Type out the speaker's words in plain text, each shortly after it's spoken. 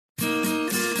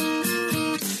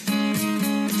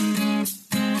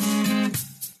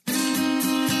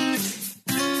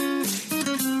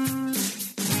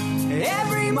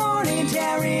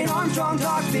Armstrong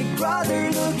talks Big Brother,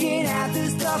 looking at the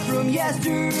stuff from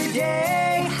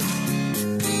yesterday.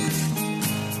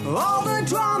 All the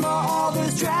drama, all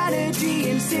the strategy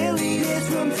and silliness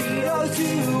from Tito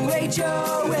to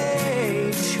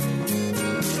HOH.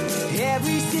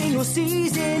 Every single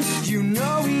season, you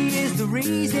know he is the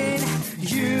reason.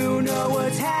 You know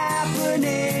what's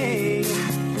happening.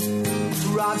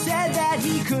 Rob said that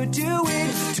he could do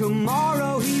it.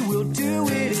 Tomorrow he will do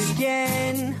it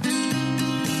again.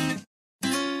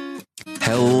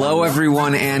 Hello,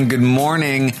 everyone, and good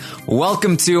morning.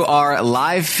 Welcome to our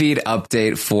live feed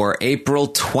update for April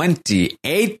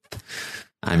 28th.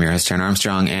 I'm your host, Taryn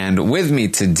Armstrong, and with me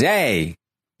today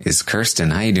is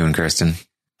Kirsten. How you doing, Kirsten?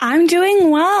 I'm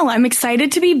doing well. I'm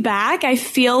excited to be back. I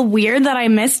feel weird that I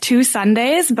missed 2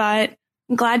 Sundays, but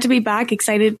I'm glad to be back.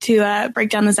 Excited to break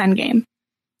down this endgame.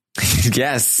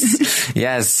 Yes. We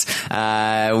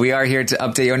are here to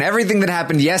update you on everything that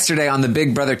happened yesterday on the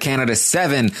Big Brother Canada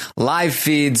 7 live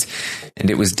feeds. And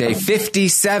it was day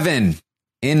 57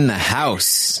 in the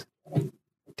house.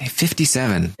 Day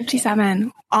 57.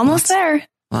 57. Almost there.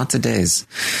 Lots of days.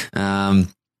 And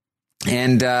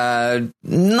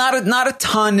not a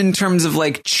ton in terms of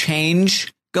like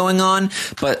change going on,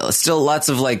 but still lots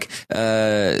of like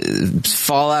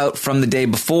fallout from the day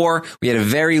before. We had a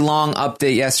very long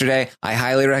update yesterday. I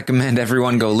highly recommend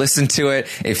everyone go listen to it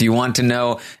if you want to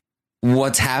know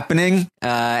what's happening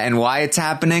and why it's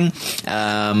happening.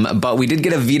 But we did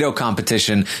get a veto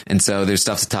competition, and so there's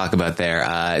stuff to talk about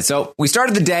there. So we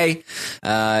started the day.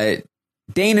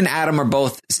 Dane and Adam are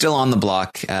both still on the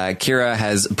block. Kira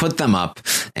has put them up,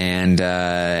 and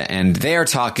they are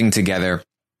talking together.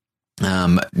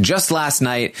 Just last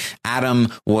night,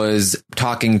 Adam was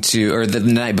talking to, or the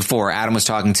night before, Adam was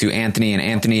talking to Anthony, and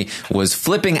Anthony was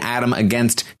flipping Adam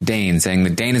against Dane, saying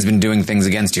that Dane has been doing things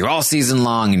against you all season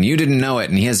long, and you didn't know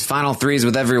it, and he has final 3s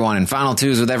with everyone and final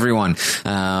 2s with everyone.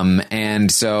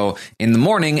 And so in the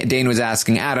morning, Dane was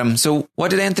asking Adam, so what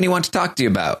did Anthony want to talk to you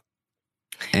about?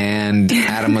 And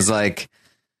Adam was like,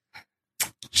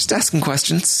 just asking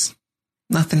questions.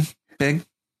 Nothing big.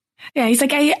 Yeah, he's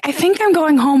like, I think I'm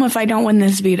going home if I don't win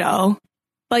this veto.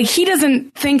 Like, he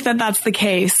doesn't think that that's the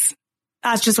case.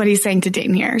 That's just what he's saying to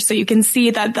Dane here. So you can see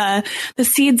that the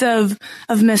seeds of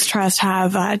mistrust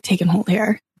have taken hold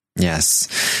here. Yes.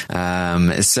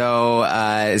 So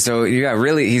yeah,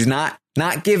 really, he's not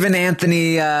giving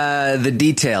Anthony the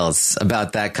details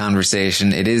about that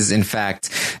conversation. It is, in fact,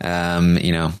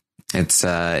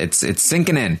 it's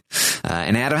sinking in.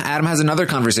 And Adam has another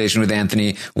conversation with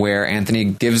Anthony where Anthony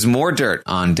gives more dirt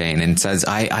on Dane and says,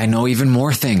 I know even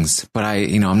more things, but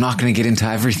I'm not going to get into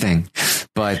everything.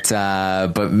 But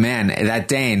man, that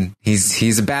Dane,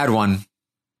 he's a bad one.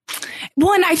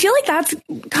 Well, and I feel like that's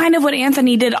kind of what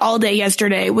Anthony did all day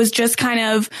yesterday, was just kind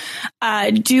of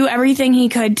do everything he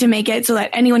could to make it so that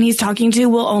anyone he's talking to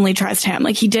will only trust him.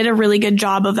 Like, he did a really good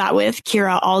job of that with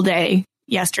Kira all day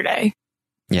yesterday.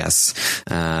 Yes.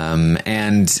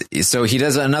 And so he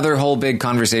does another whole big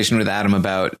conversation with Adam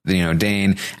about,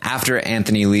 Dane. After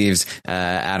Anthony leaves,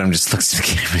 Adam just looks at the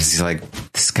camera and he's like,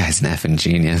 this guy's an effing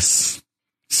genius.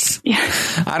 Yeah.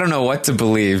 I don't know what to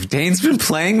believe. Dane's been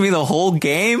playing me the whole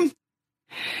game.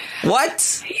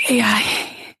 What? Yeah.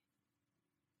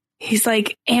 He's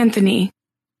like, Anthony,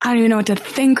 I don't even know what to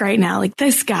think right now. Like,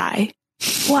 this guy.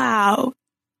 Wow.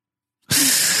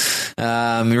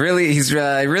 He's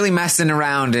really messing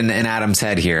around in Adam's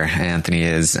head here. Anthony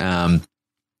is.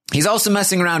 He's also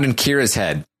messing around in Kira's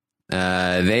head.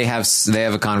 They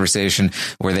have a conversation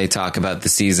where they talk about the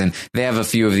season. They have a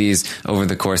few of these over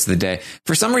the course of the day.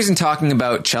 For some reason, talking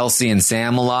about Chelsea and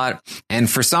Sam a lot, and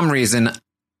for some reason,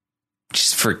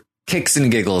 just for kicks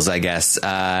and giggles, I guess,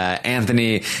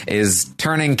 Anthony is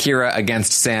turning Kira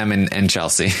against Sam and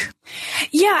Chelsea.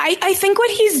 Yeah, I think what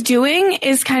he's doing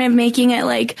is kind of making it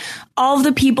like all of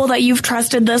the people that you've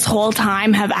trusted this whole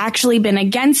time have actually been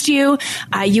against you.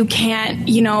 You can't,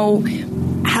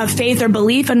 have faith or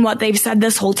belief in what they've said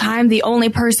this whole time. The only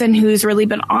person who's really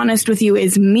been honest with you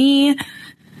is me.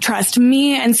 Trust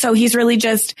me. And so he's really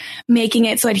just making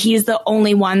it so that he's the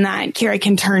only one that Kira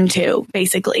can turn to,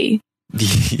 basically.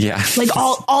 Yeah. Like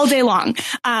all day long.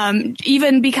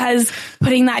 Even because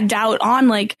putting that doubt on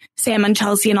like Sam and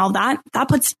Chelsea and all that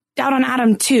puts doubt on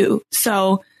Adam too.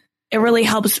 So it really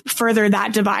helps further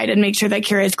that divide and make sure that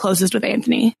Kira is closest with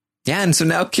Anthony. Yeah, and so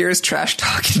now Kira's trash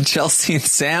talking Chelsea and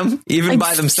Sam, even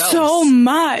by themselves. So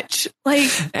much.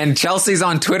 And Chelsea's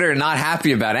on Twitter not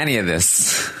happy about any of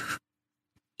this.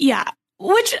 Yeah,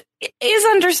 which is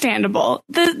understandable.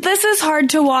 This is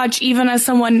hard to watch even as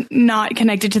someone not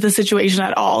connected to the situation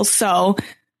at all. So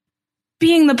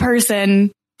being the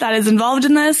person that is involved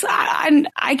in this,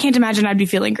 I can't imagine I'd be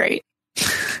feeling great.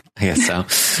 I guess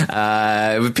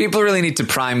so. People really need to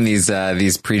prime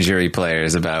these pre-jury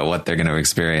players about what they're going to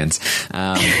experience.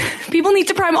 People need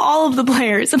to prime all of the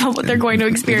players about what they're going to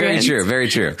experience. Very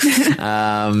true.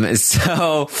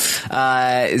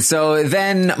 So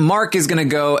then Mark is going to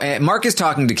go. Mark is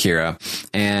talking to Kira,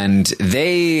 and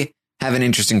they have an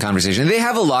interesting conversation. They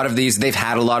have a lot of these. They've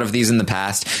had a lot of these in the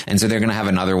past, and so they're going to have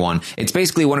another one. It's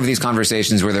basically one of these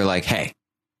conversations where they're like, "Hey,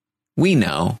 we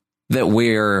know that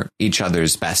we're each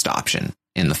other's best option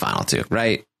in the final two,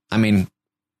 right? I mean,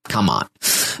 come on."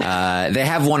 They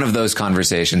have one of those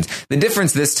conversations. The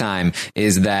difference this time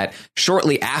is that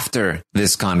shortly after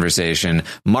this conversation,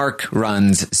 Mark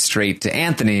runs straight to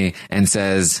Anthony and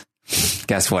says,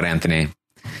 "Guess what, Anthony?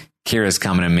 Kira's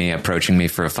coming to me, approaching me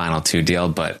for a final two deal,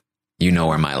 but you know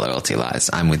where my loyalty lies.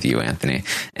 I'm with you, Anthony.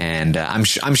 And I'm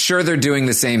sure they're doing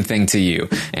the same thing to you."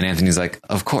 And Anthony's like,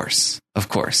 Of course.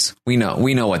 We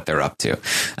know what they're up to.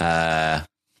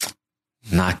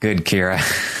 Not good, Kira.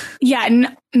 Yeah,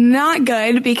 not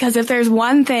good, because if there's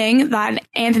one thing that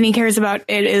Anthony cares about,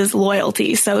 it is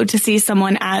loyalty. So to see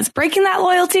someone as breaking that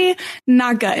loyalty,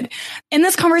 not good. In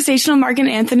this conversation with Mark and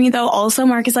Anthony, though, also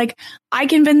Mark is like, "I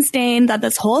convinced Dane that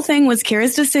this whole thing was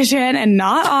Kira's decision and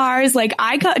not ours. Like,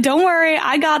 don't worry,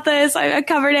 I got this. I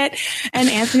covered it." And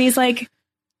Anthony's like,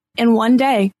 "In one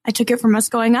day, I took it from us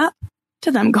going up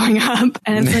to them going up."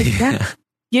 And it's like, yeah,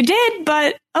 you did,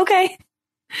 but okay.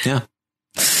 Yeah.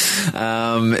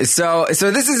 So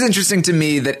this is interesting to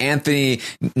me that Anthony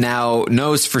now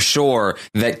knows for sure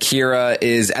that Kira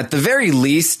is, at the very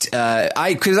least,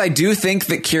 because I do think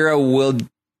that Kira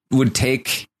would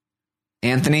take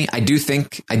Anthony. I do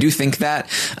think that,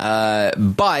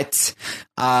 but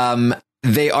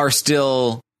they are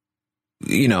still,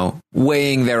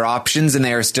 weighing their options, and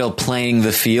they are still playing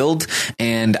the field.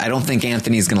 And I don't think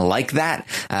Anthony's going to like that.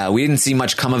 We didn't see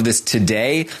much come of this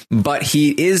today, but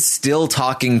he is still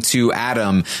talking to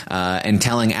Adam, and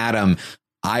telling Adam,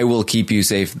 "I will keep you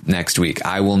safe next week.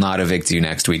 I will not evict you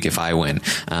next week if I win."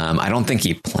 I don't think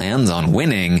he plans on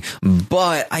winning,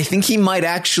 but I think he might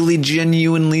actually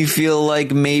genuinely feel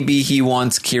like maybe he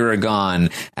wants Kira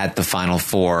gone at the final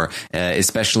four,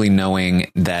 especially knowing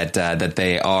that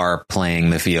they are playing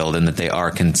the field and that they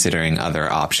are considering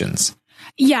other options.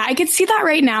 Yeah, I could see that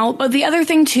right now. But the other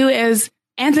thing, too, is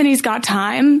Anthony's got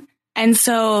time. And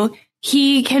so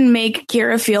he can make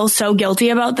Kira feel so guilty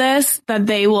about this that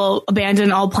they will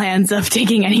abandon all plans of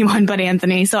taking anyone but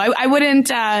Anthony. So I wouldn't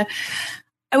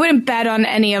bet on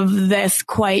any of this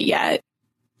quite yet.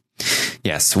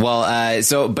 Yes.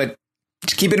 Well, but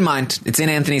keep it in mind, it's in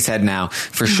Anthony's head now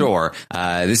for sure.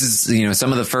 This is,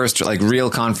 some of the first real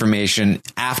confirmation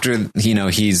after,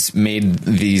 he's made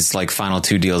these final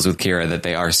two deals with Kira that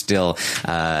they are still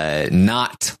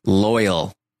not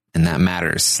loyal. And that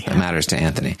matters. Yeah. That matters to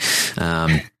Anthony.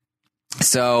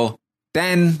 So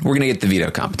then we're going to get the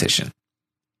veto competition.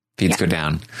 Feeds go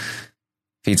down.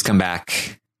 Feeds come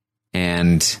back.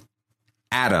 And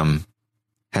Adam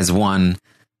has won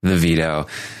the veto.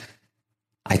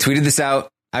 I tweeted this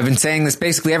out. I've been saying this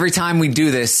basically every time we do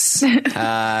this.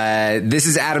 This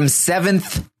is Adam's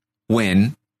 7th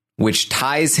win, which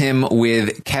ties him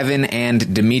with Kevin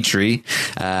and Dimitri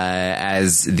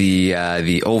as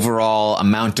the overall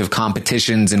amount of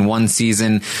competitions in one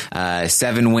season,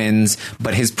 7 wins.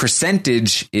 But his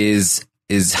percentage is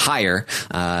higher,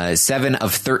 7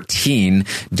 of 13.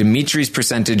 Dimitri's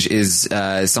percentage is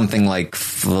something like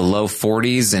the low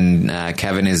 40s, and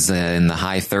Kevin is in the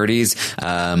high 30s.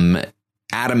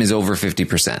 Adam is over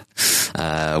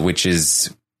 50%, which is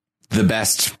the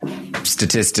best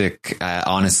statistic,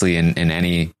 honestly, in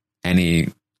any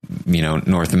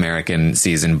North American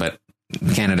season, but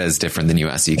Canada is different than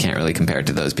US, so you can't really compare it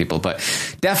to those people. But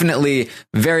definitely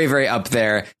very, very up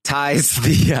there. Ties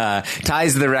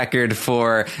the record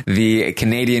for the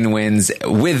Canadian wins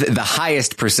with the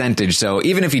highest percentage. So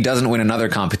even if he doesn't win another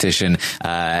competition,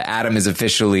 Adam is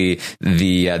officially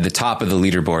the top of the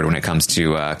leaderboard when it comes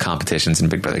to competitions in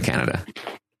Big Brother Canada.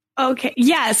 Okay.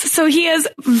 Yes. So he is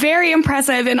very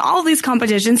impressive in all of these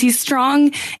competitions. He's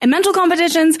strong in mental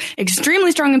competitions,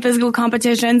 extremely strong in physical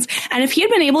competitions. And if he had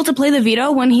been able to play the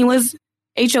veto when he was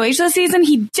HOH this season,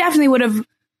 he definitely would have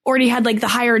already had like the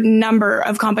higher number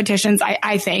of competitions,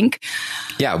 I think.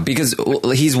 Yeah, because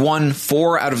he's won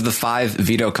 4 out of the 5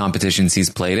 veto competitions he's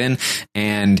played in.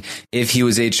 And if he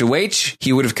was HOH,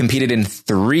 he would have competed in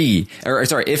 3. Or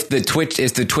sorry, if the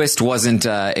twist wasn't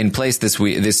in place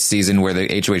this season where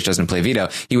the HOH doesn't play veto,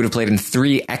 he would have played in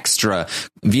 3 extra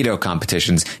veto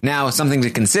competitions. Now, something to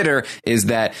consider is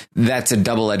that that's a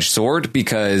double-edged sword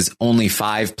because only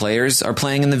 5 players are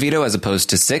playing in the veto as opposed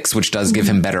to 6, which does give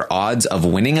him better odds of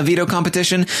winning a veto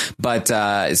competition. But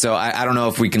so I don't know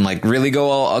if we can like really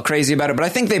go all crazy about it, but I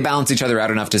think they balance each other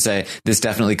out enough to say this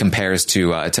definitely compares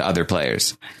to other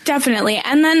players. Definitely.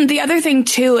 And then the other thing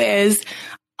too is,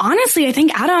 honestly, I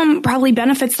think Adam probably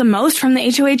benefits the most from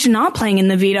the HOH not playing in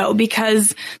the veto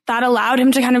because that allowed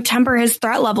him to kind of temper his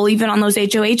threat level even on those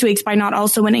HOH weeks by not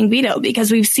also winning veto,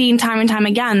 because we've seen time and time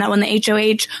again that when the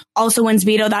HOH also wins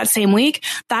veto that same week,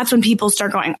 that's when people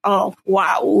start going, oh,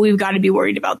 wow, we've got to be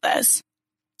worried about this.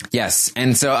 Yes.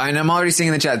 And so I'm already seeing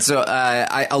in the chat. So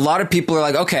a lot of people are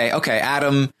like, okay,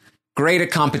 Adam, great at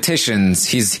competitions.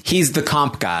 He's the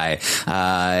comp guy.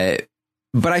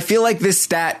 But I feel like this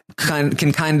stat can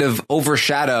kind of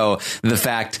overshadow the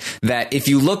fact that if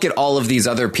you look at all of these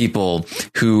other people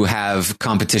who have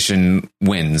competition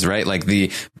wins, right? Like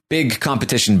the big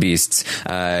competition beasts,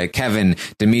 Kevin,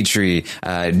 Dimitri,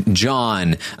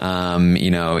 John,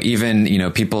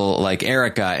 even people like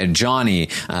Erica and Johnny,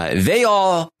 they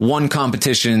all won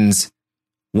competitions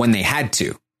when they had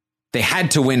to. They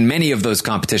had to win many of those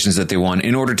competitions that they won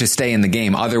in order to stay in the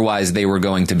game. Otherwise, they were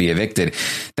going to be evicted.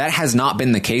 That has not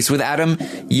been the case with Adam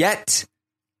yet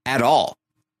at all.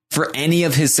 For any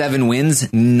of his 7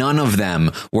 wins, none of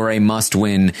them were a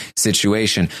must-win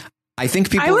situation. I think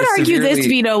people. I would argue this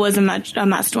veto was a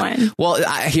must-win. Well,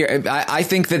 I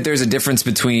think that there's a difference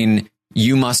between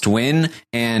you must win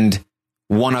and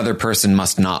one other person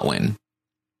must not win.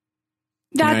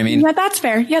 You know what I mean? Yeah, that's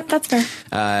fair. Yep, that's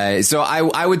fair. So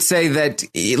I would say that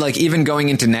like even going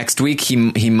into next week,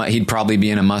 he'd probably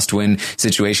be in a must-win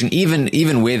situation.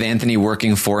 Even with Anthony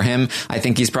working for him, I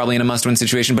think he's probably in a must-win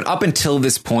situation. But up until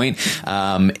this point,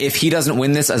 if he doesn't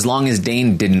win this, as long as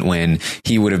Dane didn't win,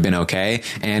 he would have been okay.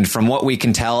 And from what we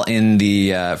can tell in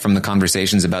the from the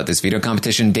conversations about this veto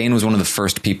competition, Dane was one of the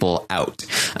first people out.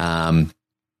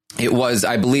 It was,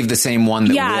 I believe, the same one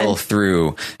that Will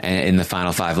threw in the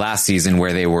Final 5 last season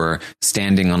where they were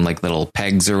standing on like little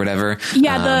pegs or whatever.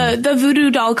 Yeah, the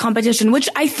voodoo doll competition, which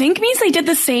I think means they did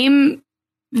the same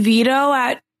veto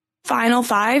at Final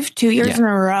 5 2 years in a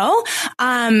row.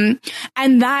 And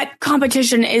that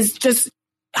competition is just,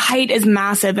 height is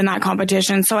massive in that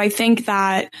competition. So I think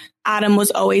that Adam was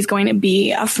always going to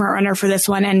be a front runner for this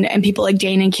one. And people like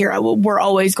Dane and Kira were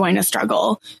always going to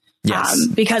struggle. Yes.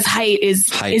 Because height is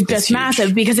just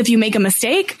massive. Because if you make a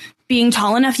mistake, being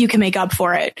tall enough, you can make up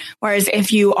for it. Whereas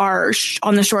if you are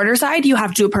on the shorter side, you have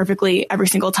to do it perfectly every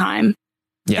single time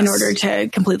in order to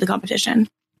complete the competition.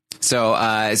 So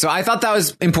I thought that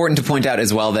was important to point out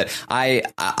as well, that I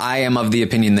am of the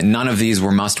opinion that none of these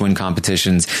were must-win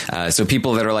competitions. So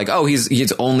people that are like, oh,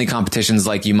 he's only competitions,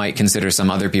 like you might consider some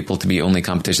other people to be only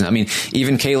competitions. I mean,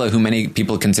 even Kayla, who many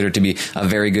people consider to be a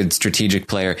very good strategic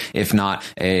player, if not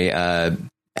a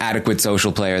adequate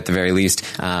social player at the very least,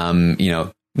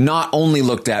 not only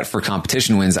looked at for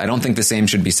competition wins. I don't think the same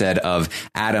should be said of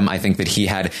Adam. I think that he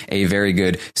had a very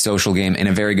good social game and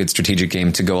a very good strategic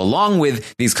game to go along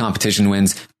with these competition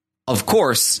wins. Of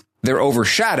course, they're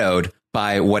overshadowed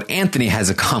by what Anthony has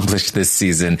accomplished this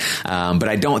season. But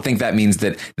I don't think that means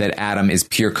that Adam is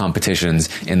pure competitions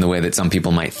in the way that some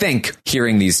people might think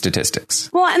hearing these statistics.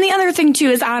 Well, and the other thing too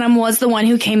is Adam was the one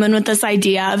who came in with this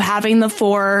idea of having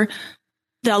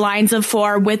the lines of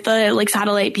 4 with the like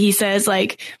satellite pieces.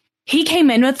 Like he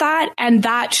came in with that, and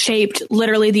that shaped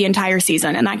literally the entire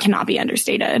season, and that cannot be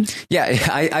understated. Yeah,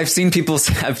 I've seen people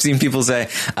say,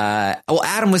 well,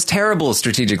 Adam was terrible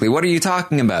strategically. What are you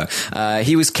talking about?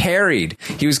 He was carried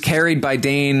by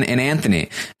Dane and Anthony.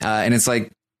 And it's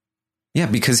like, yeah,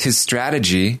 because his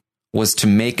strategy was to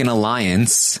make an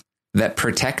alliance that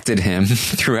protected him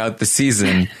throughout the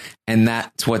season. And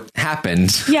that's what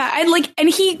happened. Yeah. And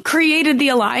he created the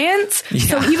alliance. Yeah.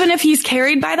 So even if he's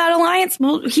carried by that alliance,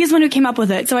 well, he's the one who came up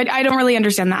with it. So I don't really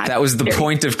understand that. That was the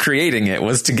point of creating it,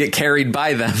 was to get carried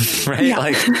by them. Right.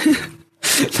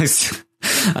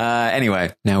 Yeah.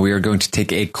 Anyway, now we are going to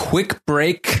take a quick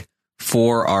break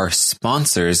for our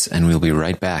sponsors, and we'll be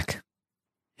right back.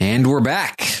 And we're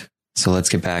back. So let's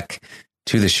get back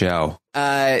to the show.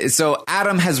 So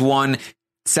Adam has won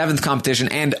 7th competition,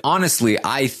 and honestly,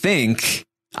 I think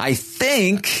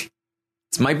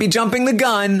this might be jumping the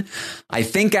gun. I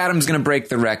think Adam's going to break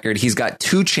the record. He's got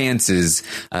 2 chances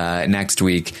next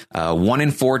week. 1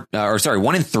 in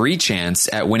 3 chance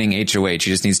at winning HOH. He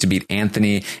just needs to beat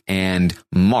Anthony and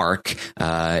Mark.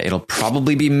 It'll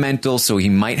probably be mental, so he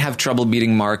might have trouble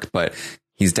beating Mark, but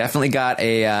he's definitely got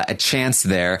a chance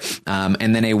there.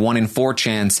 And then a 1 in 4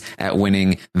 chance at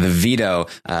winning the veto.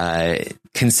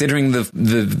 Considering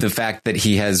the fact that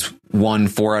he has won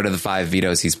 4 out of the 5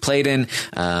 vetoes he's played in,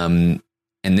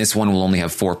 and this one will only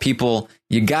have 4 people,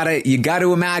 you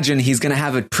gotta imagine he's gonna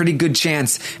have a pretty good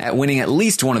chance at winning at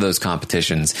least one of those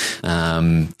competitions.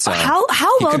 So how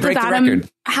well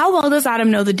does Adam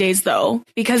know the days though?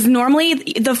 Because normally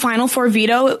the final 4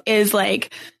 veto is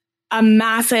like a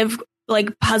massive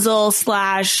like puzzle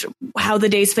 / how the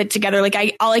days fit together.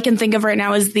 Like all I can think of right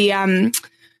now is the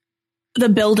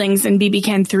buildings in BB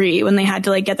Can 3 when they had to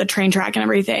like get the train track and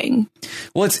everything.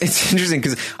 Well, it's interesting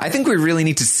because I think we really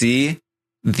need to see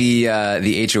the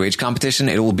HOH competition.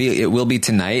 It will be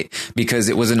tonight because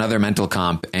it was another mental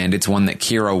comp and it's one that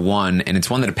Kira won and it's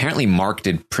one that apparently Mark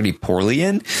did pretty poorly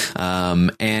in.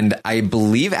 And I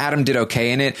believe Adam did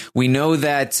okay in it. We know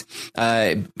that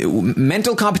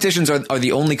mental competitions are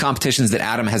the only competitions that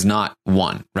Adam has not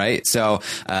won, right? So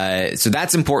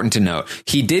that's important to note.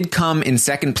 He did come in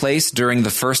second place during the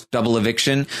first double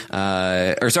eviction.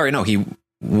 He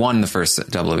won the first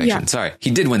double eviction. Yeah. Sorry.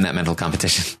 He did win that mental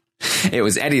competition. It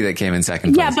was Eddie that came in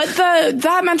second place. Yeah, but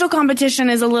that mental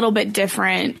competition is a little bit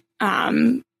different.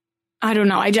 I don't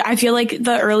know. I feel like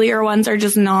the earlier ones are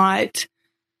just not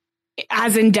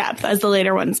as in depth as the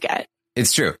later ones get.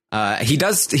 It's true. He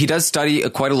does study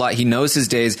quite a lot. He knows his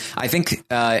days. I think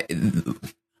I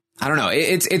don't know.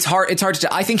 It's hard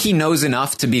to. I think he knows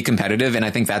enough to be competitive, and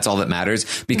I think that's all that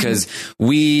matters because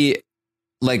we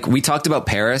talked about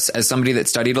Paris as somebody that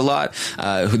studied a lot,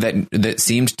 that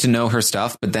seemed to know her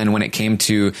stuff. But then when it came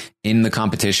to in the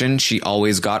competition, she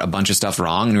always got a bunch of stuff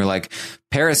wrong. And we're like,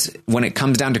 Paris, when it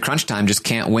comes down to crunch time, just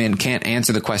can't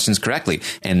answer the questions correctly.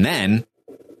 And then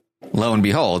lo and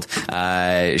behold,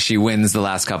 she wins the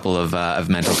last couple of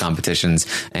mental competitions,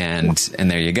 and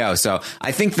there you go. So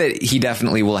I think that he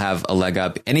definitely will have a leg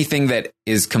up. Anything that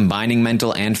is combining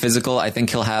mental and physical, I think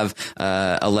he'll have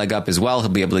a leg up as well. He'll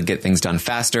be able to get things done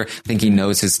faster. I think he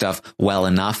knows his stuff well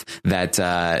enough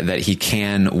that he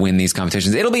can win these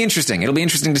competitions. It'll be interesting. It'll be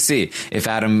interesting to see if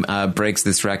Adam breaks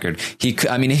this record. He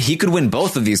could win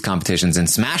both of these competitions and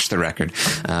smash the record.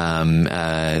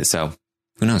 So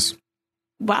who knows?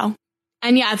 Wow.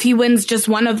 And yeah, if he wins just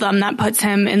one of them, that puts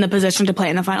him in the position to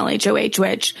play in the final HOH,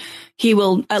 which he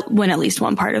will win at least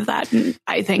one part of that,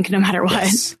 I think, no matter what.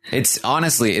 Yes. It's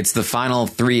the final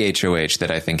 3 HOH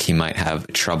that I think he might have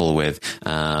trouble with,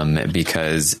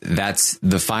 because that's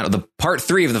the part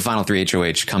 3 of the final 3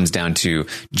 HOH comes down to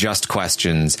just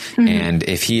questions. Mm-hmm. And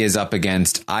if he is up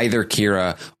against either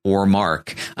Kira or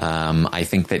Mark, I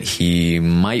think that he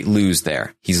might lose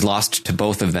there. He's lost to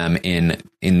both of them in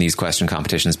these question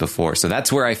competitions before. So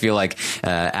that's where I feel like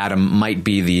Adam might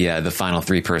be the final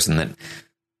 3 person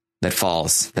that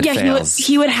falls, that fails.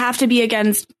 He would have to be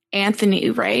against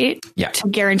Anthony, right? Yeah. To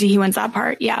guarantee he wins that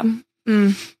part. Yeah.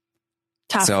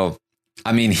 Tough. So,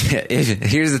 I mean,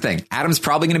 here's the thing. Adam's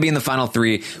probably going to be in the final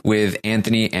 3 with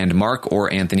Anthony and Mark,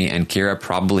 or Anthony and Kira,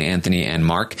 probably Anthony and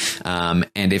Mark.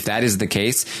 And if that is the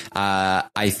case,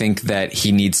 I think that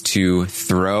he needs to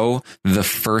throw the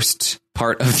first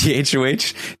part of the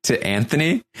HOH to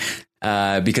Anthony.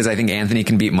 Because I think Anthony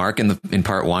can beat Mark in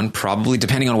part 1, probably,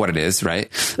 depending on what it is,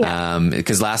 right? Yeah.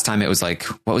 Because last time it was like,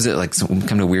 what was it? Like some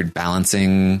kind of weird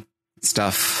balancing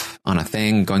stuff on a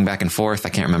thing, going back and forth. I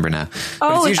can't remember now.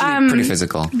 But it's usually pretty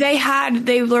physical.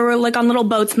 They were like on little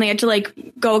boats and they had to like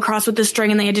go across with the string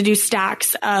and they had to do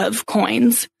stacks of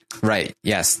coins. Right.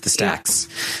 Yes. The stacks.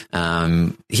 Yeah.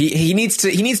 He needs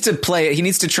to play. He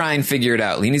needs to try and figure it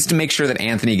out. He needs to make sure that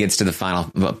Anthony gets to the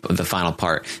final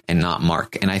part and not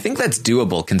Mark. And I think that's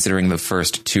doable considering the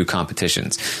first 2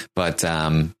 competitions. But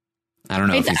I don't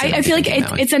know. I feel like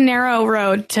it's a narrow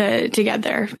road to get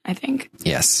there, I think.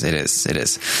 Yes, it is. It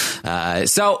is.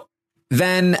 So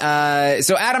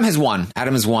Adam has won.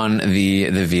 Adam has won the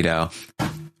veto.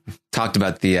 Talked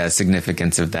about the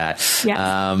significance of that.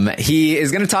 Yes. He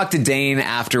is going to talk to Dane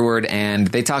afterward, and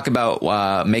they talk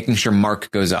about making sure Mark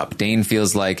goes up. Dane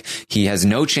feels like he has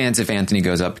no chance if Anthony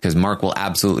goes up because Mark will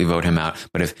absolutely vote him out.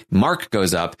 But if Mark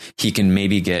goes up, he can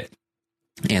maybe get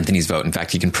Anthony's vote. In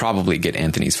fact, he can probably get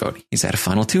Anthony's vote. He's had a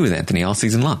final 2 with Anthony all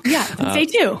season long. Yeah, stay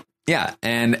 2. Yeah,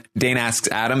 and Dane asks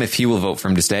Adam if he will vote for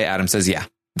him to stay. Adam says, yeah,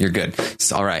 you're good.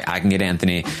 It's all right. I can get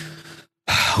Anthony.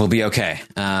 we'll be okay.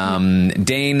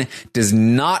 Dane does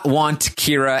not want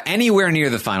Kira anywhere near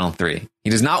the final three. He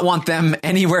does not want them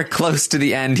anywhere close to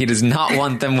the end. He does not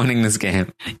want them winning this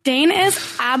game. Dane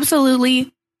is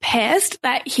absolutely pissed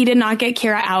that he did not get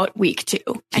Kira out week 2.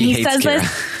 And he says Kira.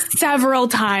 this several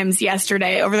times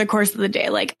yesterday over the course of the day.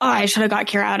 Like, oh, I should have got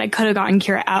Kira out. I could have gotten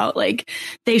Kira out. Like,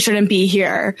 they shouldn't be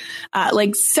here.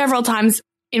 Like, several times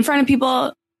in front of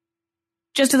people,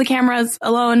 just to the cameras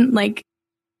alone. Like,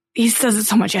 he says it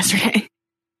so much yesterday.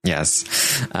 Yes.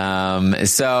 He's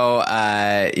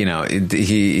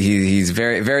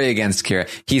very, very against Kira.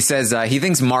 He says, he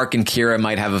thinks Mark and Kira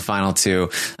might have a final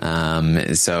 2.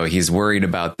 So he's worried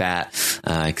about that,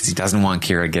 cause he doesn't want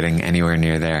Kira getting anywhere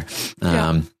near there.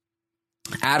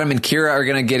 Adam and Kira are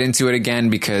going to get into it again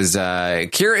because,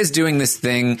 Kira is doing this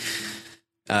thing.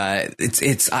 I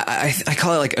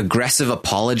call it like aggressive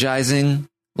apologizing.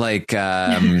 Like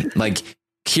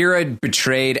Kira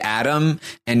betrayed Adam,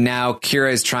 and now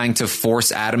Kira is trying to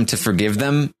force Adam to forgive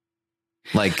them.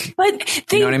 Like, but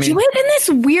they do it in this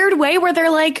weird way where they're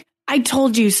like, "I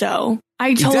told you so.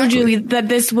 I told you that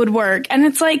this would work," and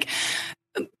it's like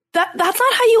that's not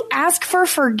how you ask for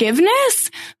forgiveness,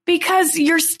 because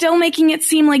you're still making it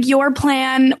seem like your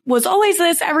plan was always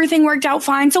this. Everything worked out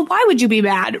fine. So why would you be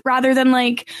mad? Rather than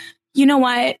like, you know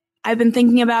what? I've been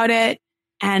thinking about it,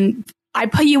 and I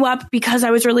put you up because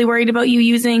I was really worried about you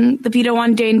using the veto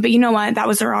on Dane, but you know what? That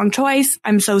was the wrong choice.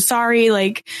 I'm so sorry.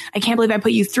 Like, I can't believe I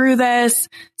put you through this.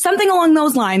 Something along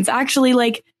those lines, actually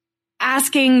like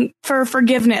asking for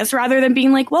forgiveness rather than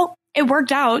being like, well, it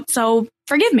worked out, so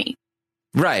forgive me.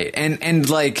 Right.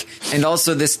 And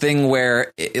also this thing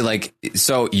where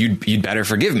so you'd better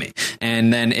forgive me.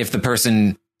 And then if the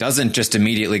person doesn't just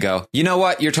immediately go, you know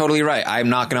what, you're totally right, I'm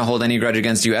not going to hold any grudge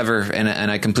against you ever, and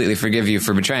I completely forgive you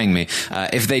for betraying me.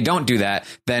 If they don't do that,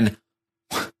 then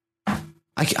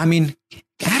I mean,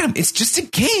 Adam, it's just a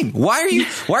game. Why are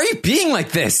you being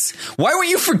like this? Why won't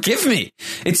you forgive me?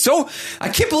 I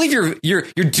can't believe you're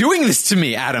doing this to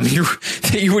me, Adam.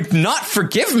 That you would not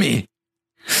forgive me.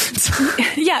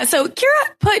 Yeah, so Kira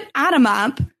put Adam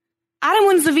up. Adam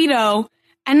wins the veto,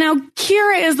 and now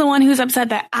Kira is the one who's upset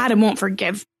that Adam won't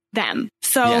forgive them.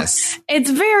 So It's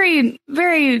very,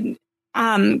 very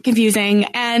confusing.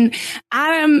 And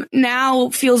Adam now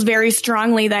feels very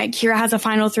strongly that Kira has a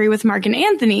final 3 with Mark and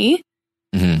Anthony.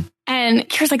 Mm-hmm. And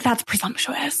Kira's like, that's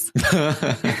presumptuous.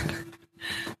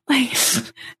 Like,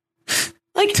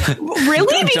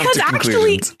 really? Because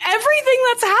actually everything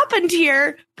that's happened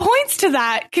here points to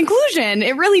that conclusion.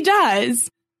 It really does.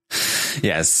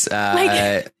 Yes.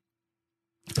 It's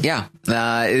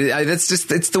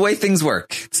the way things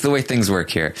work. It's the way things work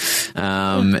here.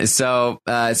 So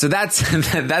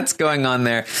that's going on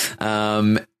there.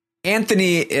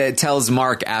 Anthony tells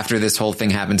Mark after this whole thing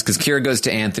happens, because Kira goes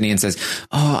to Anthony and says,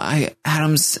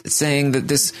 Adam's saying that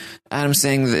this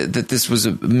was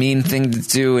a mean thing to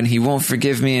do, and he won't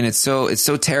forgive me, and it's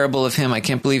so terrible of him. I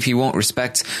can't believe he won't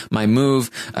respect my move.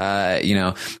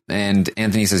 And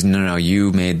Anthony says, no,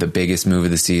 you made the biggest move of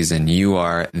the season. You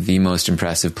are the most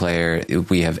impressive player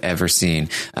we have ever seen.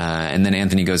 And then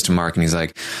Anthony goes to Mark and he's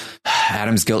like,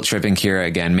 Adam's guilt tripping Kira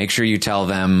again. Make sure you tell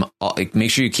them,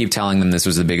 make sure you keep telling them this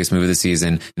was the biggest move of the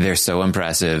season. They're so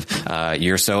impressive.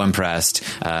 You're so impressed.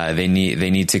 They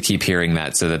need to keep hearing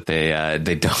that so that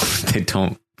they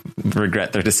don't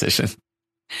regret their decision.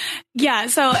 Yeah.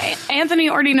 So Anthony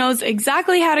already knows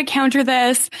exactly how to counter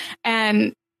this.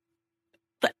 And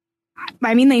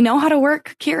I mean, they know how to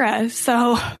work Kira.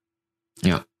 So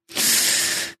yeah.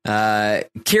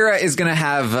 Kira is going to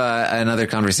have another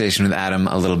conversation with Adam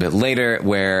a little bit later,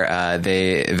 where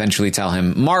they eventually tell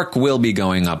him Mark will be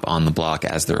going up on the block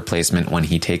as the replacement when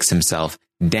he takes himself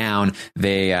down.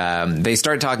 They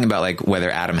start talking about like whether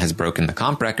Adam has broken the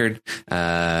comp record.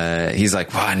 He's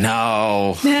like, oh,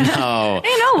 no. Ain't no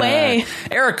way.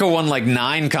 Erica won like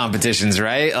 9 competitions,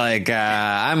 right? Like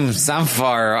I'm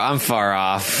far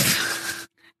off.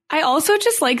 I also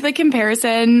just like the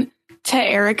comparison to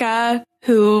Erica,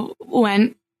 who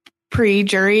went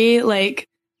pre-jury. Like,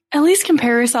 at least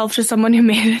compare yourself to someone who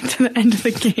made it to the end of the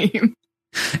game.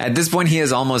 At this point, he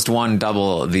has almost won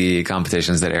double the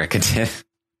competitions that Erica did.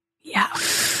 Yeah.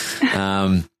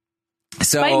 But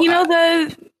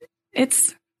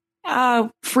it's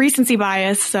recency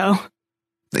bias. So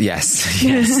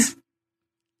yes.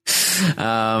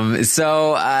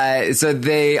 So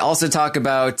they also talk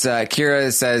about,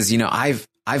 Kira says,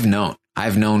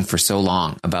 I've known for so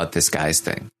long about this guy's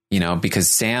thing. because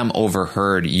Sam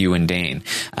overheard you and Dane.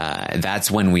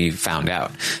 That's when we found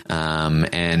out.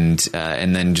 And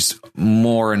then just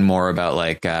more and more about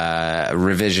like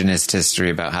revisionist history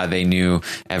about how they knew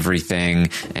everything,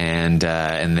 and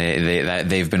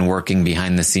they've been working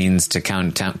behind the scenes to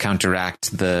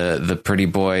counteract the Pretty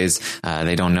Boys.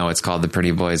 They don't know it's called the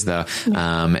Pretty Boys though.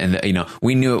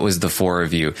 We knew it was the four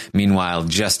of you. Meanwhile,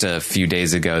 just a few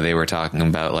days ago, they were talking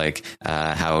about like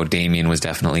how Damien was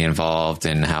definitely involved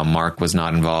and how Mark was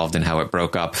not involved and how it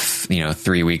broke up,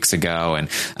 3 weeks ago. And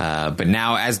but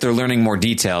now, as they're learning more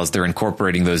details, they're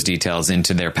incorporating those details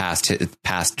into their past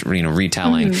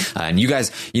retelling. And you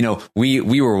guys,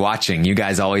 we were watching. You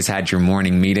guys always had your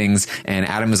morning meetings, and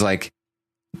Adam was like,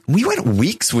 we went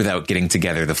weeks without getting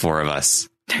together, the four of us.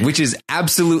 Which is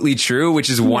absolutely true, which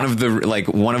is one of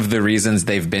the reasons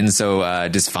they've been so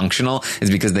dysfunctional is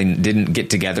because they didn't get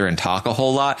together and talk a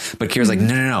whole lot. But Kira's like,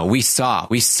 no, we saw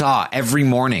every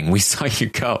morning. We saw you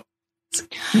go.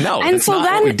 No, and that's so not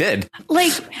what we did.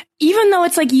 Like, even though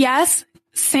it's like, yes,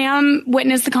 Sam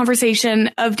witnessed the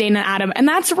conversation of Dane and Adam, and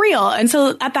that's real. And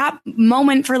so at that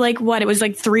moment for it was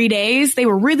 3 days, they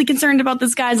were really concerned about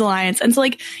this guy's alliance. And so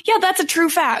that's a true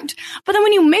fact. But then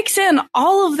when you mix in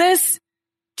all of this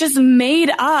just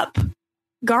made up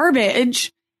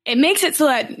garbage, it makes it so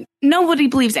that nobody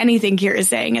believes anything Kira is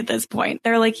saying at this point.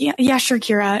 They're like, yeah, sure,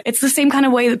 Kira. It's the same kind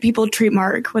of way that people treat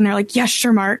Mark when they're like, yes,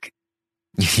 sure, Mark.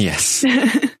 Yes.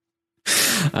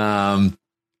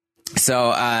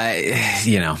 So,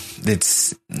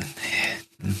 it's,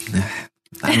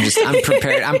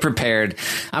 I'm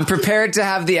prepared to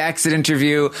have the exit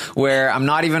interview where I'm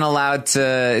not even allowed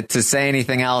to say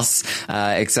anything else,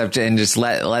 except and just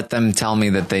let them tell me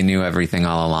that they knew everything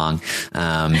all along.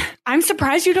 I'm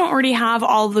surprised you don't already have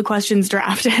all of the questions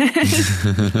drafted.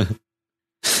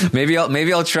 Maybe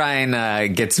I'll try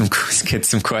and get some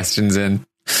questions in.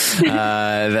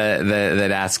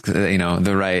 That ask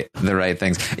the right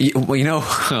things. You know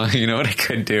what I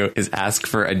could do is ask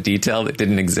for a detail that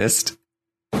didn't exist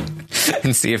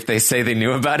and see if they say they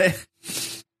knew about it.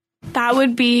 That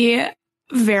would be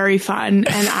very fun,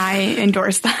 and I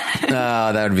endorse that.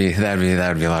 Oh, that would be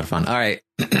a lot of fun. All right.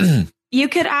 You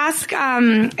could ask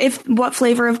what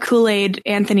flavor of Kool-Aid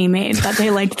Anthony made that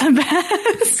they liked the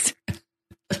best.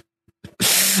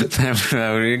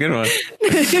 That would be a good one.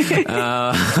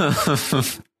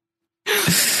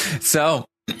 So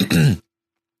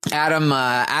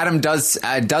Adam does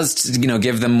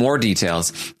give them more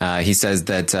details. He says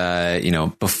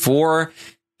that before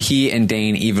he and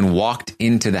Dane even walked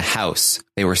into the house,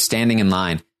 they were standing in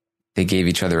line. They gave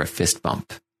each other a fist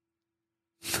bump.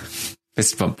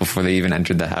 Fist bump before they even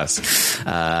entered the house.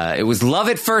 It was love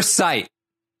at first sight.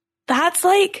 That's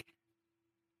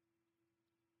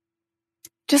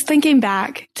just thinking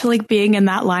back to being in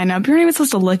that lineup, you're not even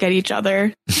supposed to look at each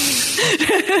other. You're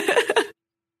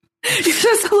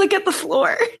supposed to look at the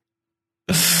floor.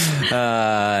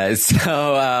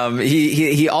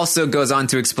 He also goes on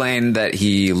to explain that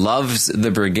he loves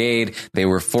the brigade. They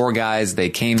were four guys. They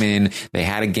came in, they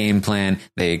had a game plan.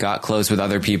 They got close with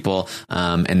other people,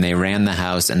 and they ran the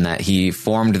house, and that he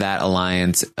formed this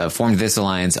alliance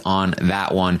on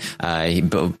that one.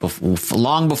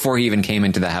 Long before he even came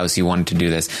into the house, he wanted to do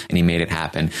this, and he made it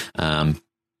happen.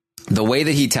 The way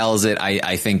that he tells it,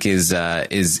 I think is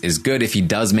good. If he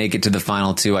does make it to the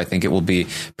final two, I think it will be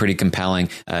pretty compelling.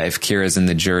 If Kira's in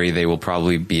the jury, they will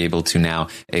probably be able to now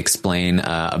explain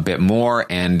a bit more.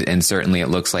 And certainly it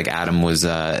looks like Adam was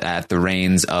at the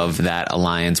reins of that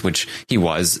alliance, which he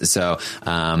was. So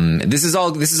this is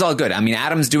all good. I mean,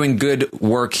 Adam's doing good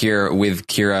work here with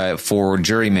Kira for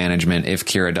jury management if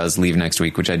Kira does leave next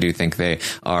week, which I do think they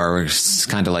are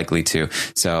kind of likely to.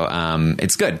 So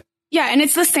it's good. Yeah, and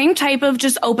it's the same type of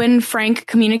just open, frank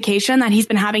communication that he's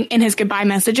been having in his goodbye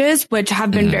messages, which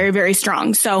have been very, very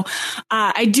strong. So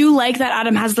I do like that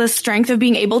Adam has the strength of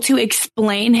being able to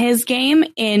explain his game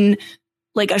in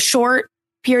a short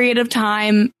period of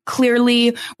time,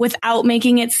 clearly, without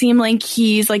making it seem like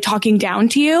he's talking down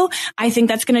to you. I think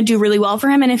that's going to do really well for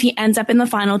him. And if he ends up in the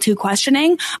final two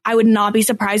questioning, I would not be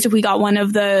surprised if we got one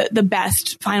of the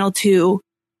best final two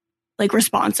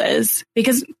responses,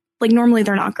 because normally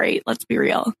they're not great. Let's be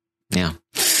real. Yeah.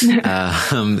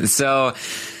 So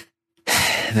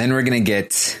then we're going to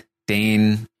get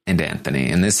Dane and Anthony.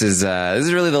 And this is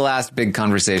really the last big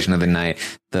conversation of the night.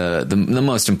 The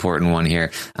most important one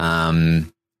here.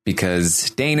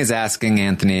 Because Dane is asking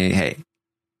Anthony, hey,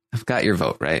 I've got your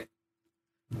vote, right?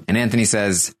 And Anthony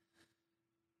says,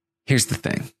 here's the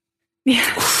thing. Yeah.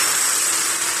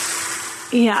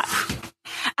 Yeah.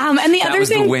 And the That other was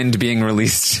thing, the wind being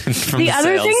released from the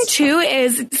other sails. thing too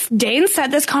is Dane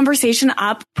set this conversation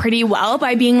up pretty well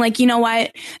by being like, you know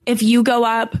what? If you go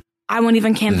up, I won't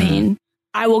even campaign.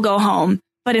 I will go home.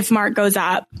 But if Mark goes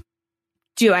up,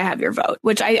 do I have your vote?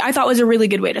 Which I thought was a really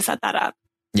good way to set that up.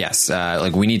 Yes,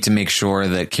 like we need to make sure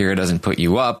that Kira doesn't put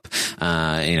you up.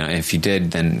 If you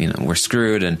did, then we're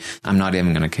screwed, and I'm not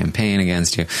even going to campaign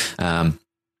against you.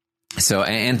 So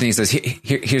Anthony says,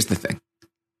 "Here's the thing.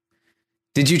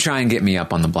 Did you try and get me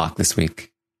up on the block this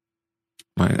week?"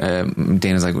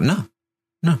 Dana's like, "No.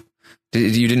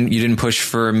 You didn't push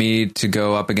for me to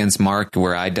go up against Mark,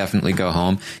 where I definitely go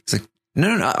home." He's like,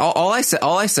 "No. All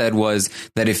I said was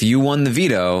that if you won the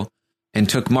veto and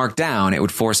took Mark down, it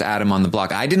would force Adam on the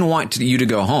block. I didn't want you to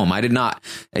go home. I did not.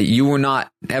 You were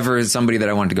not ever somebody that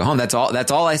I wanted to go home. That's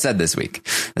all I said this week.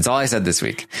 That's all I said this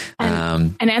week."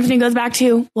 And Anthony goes back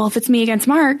to, well, if it's me against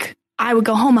Mark, I would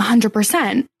go home 100%.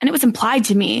 And it was implied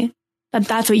to me that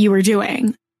that's what you were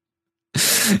doing.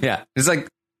 Yeah. It's like,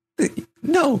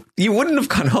 no, you wouldn't have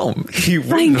gone home. You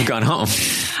wouldn't have gone home.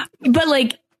 But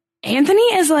like, Anthony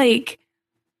is like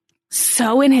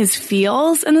so in his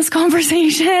feels in this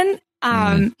conversation.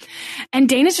 And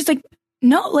Dana's just like,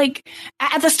 no, like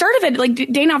at the start of it, like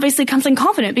Dana obviously comes in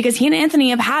confident because he and Anthony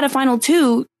have had a final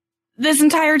two this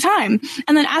entire time.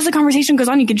 And then as the conversation goes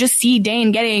on, you could just see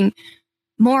Dane getting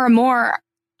more and more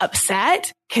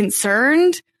upset,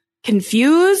 concerned,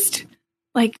 confused,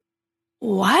 like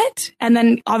what? And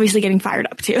then obviously getting fired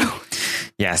up too.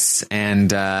 Yes,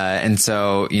 and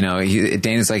so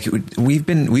Dana's like, we've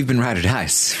been ride or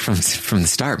dies from the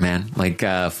start, man. Like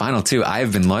final two,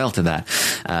 I've been loyal to that.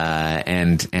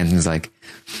 And he's like,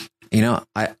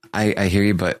 I hear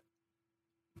you, but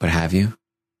have you?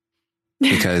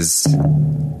 Because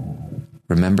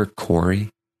remember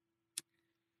Corey?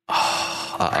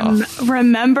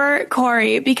 Remember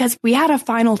Corey, because we had a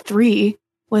final three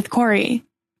with Corey.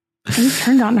 And he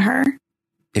turned on her.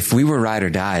 If we were ride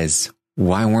or dies,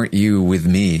 why weren't you with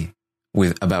me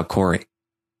about Corey?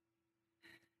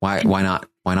 Why not?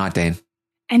 Why not, Dane?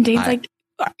 And Dane's like,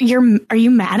 are you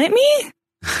mad at me?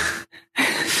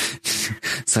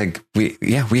 It's like we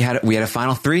had a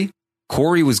final three.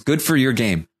 Corey was good for your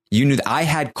game. You knew that I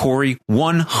had Corey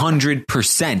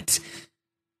 100%,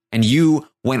 and you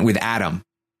went with Adam.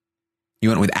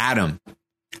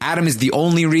 Adam is the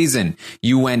only reason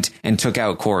you went and took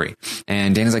out Corey.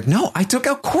 And Dana's like, no, I took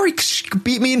out Corey because she could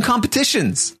beat me in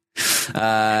competitions.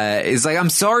 It's like, I'm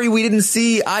sorry we didn't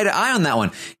see eye to eye on that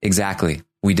one. Exactly.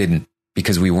 We didn't,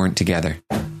 because we weren't together.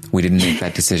 We didn't make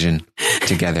that decision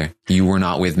together. You were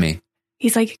not with me.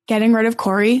 He's like, getting rid of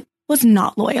Corey was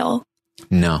not loyal.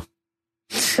 No.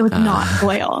 It was not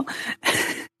loyal.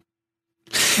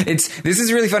 This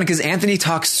is really funny because Anthony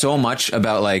talks so much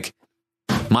about like,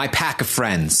 my pack of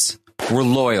friends, we're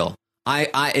loyal.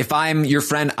 If I'm your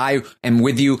friend, I am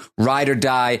with you, ride or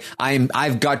die.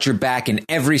 I've got your back in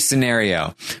every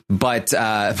scenario. But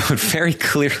very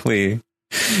clearly,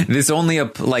 this only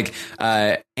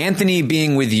Anthony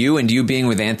being with you and you being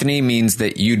with Anthony means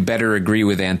that you'd better agree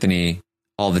with Anthony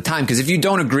all the time. Because if you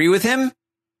don't agree with him,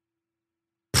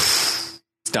 it's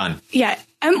done. Yeah.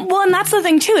 And that's the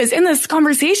thing too, is in this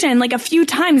conversation, like a few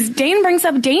times, Dane brings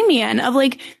up Damien of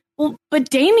like, well, but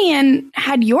Damien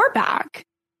had your back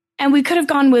and we could have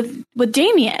gone with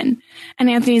Damien. And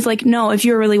Anthony's like, no, if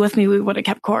you were really with me, we would have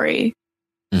kept Corey.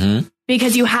 Mm-hmm.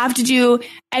 Because you have to do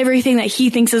everything that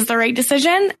he thinks is the right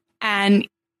decision. And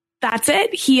that's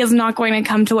it. He is not going to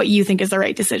come to what you think is the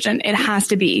right decision. It has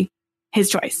to be his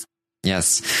choice.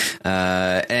 Yes.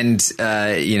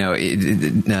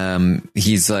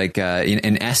 He's like,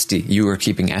 in Esty, you were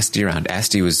keeping Esty around.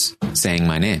 Esty was saying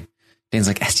my name. Dane's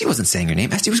like, Esty wasn't saying your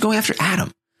name. Esty was going after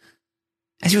Adam.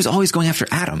 Esty was always going after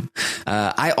Adam.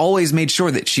 I always made sure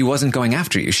that she wasn't going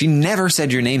after you. She never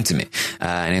said your name to me.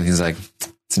 And Anthony's like,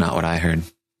 it's not what I heard.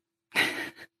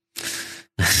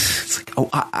 It's like, oh,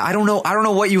 I don't know. I don't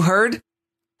know what you heard.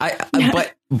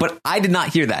 But I did not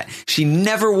hear that. Esty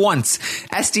never once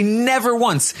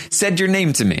said your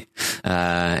name to me.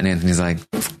 And Anthony's like,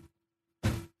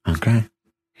 okay.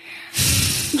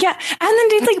 Yeah. And then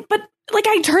Dane's like, but like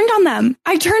I turned on them.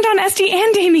 I turned on Esty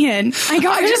and Damien. I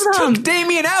just took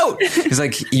Damien out. He's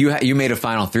like, you made a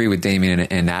final three with Damien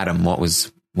and Adam. What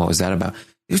was that about?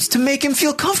 It was to make him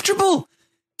feel comfortable,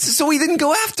 so he didn't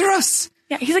go after us.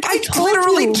 Yeah, he's like, I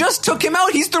literally just took him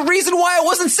out. He's the reason why I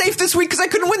wasn't safe this week, because I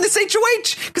couldn't win this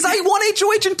HOH, because I won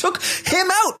HOH and took him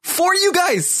out for you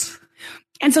guys.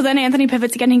 And so then Anthony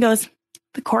pivots again. He goes,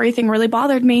 the Corey thing really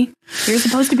bothered me. You're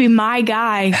supposed to be my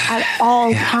guy at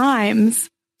all times.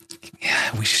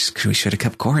 Yeah, we should have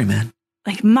kept Corey, man.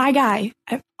 Like my guy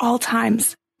at all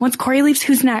times. Once Corey leaves,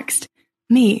 who's next?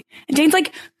 Me. And Dane's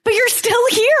like, but you're still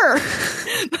here.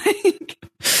 Like,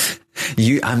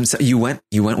 you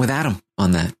went with Adam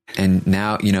on that, and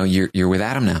now you're with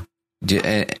Adam now.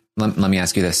 Let me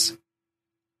ask you this: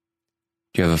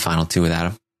 do you have a final two with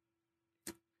Adam?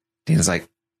 Dana's like,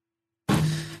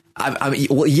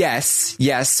 well, yes.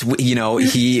 He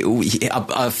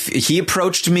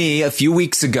approached me a few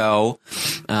weeks ago,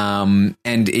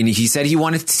 and he said he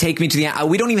wanted to take me to the end.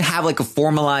 We don't even have like a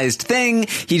formalized thing.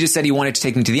 He just said he wanted to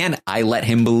take me to the end. I let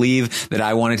him believe that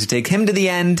I wanted to take him to the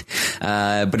end,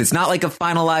 but it's not like a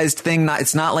finalized thing.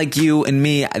 It's not like you and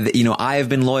me. I have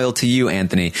been loyal to you,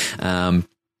 Anthony.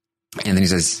 Anthony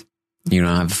says, you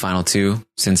don't have a final two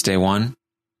since day one.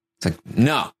 It's like,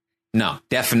 no,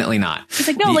 definitely not. He's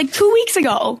like, no, like 2 weeks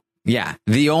ago. Yeah.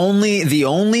 The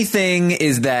only thing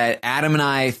is that Adam and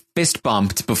I fist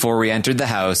bumped before we entered the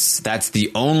house. That's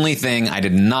the only thing. I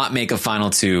did not make a final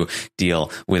two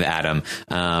deal with Adam.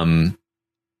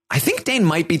 I think Dane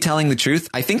might be telling the truth.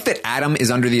 I think that Adam is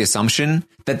under the assumption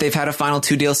that they've had a final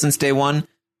two deal since day one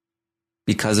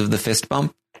because of the fist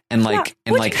bump. And how I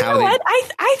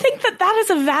think that is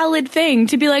a valid thing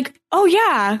to be like, oh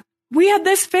yeah, we had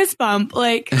this fist bump.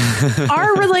 Like,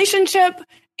 our relationship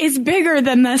is bigger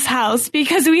than this house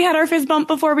because we had our fist bump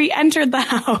before we entered the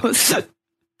house. But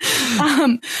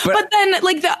then,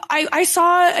 like, I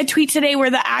saw a tweet today where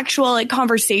the actual like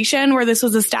conversation where this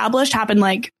was established happened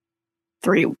like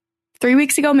three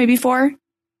weeks ago, maybe 4.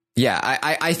 Yeah,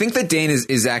 I think that Dane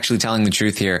is actually telling the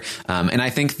truth here, and I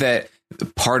think that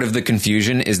part of the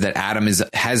confusion is that Adam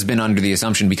has been under the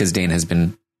assumption, because Dane has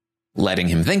been letting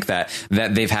him think that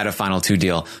they've had a final two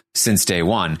deal since day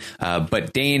one.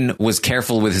 But Dane was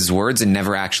careful with his words and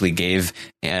never actually gave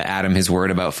Adam his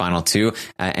word about final two.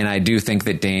 And I do think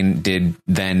that Dane did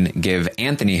then give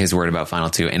Anthony his word about final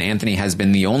two. And Anthony has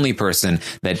been the only person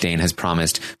that Dane has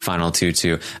promised final two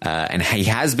to. And he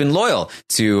has been loyal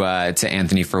to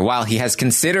Anthony for a while. He has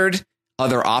considered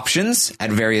other options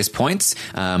at various points,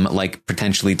 like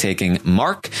potentially taking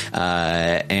Mark.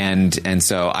 And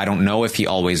so I don't know if he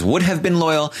always would have been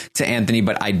loyal to Anthony,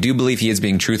 but I do believe he is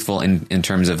being truthful in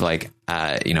terms of like,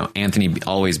 Anthony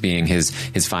always being his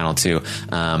final two.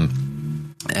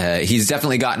 He's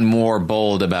definitely gotten more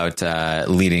bold about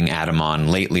leading Adam on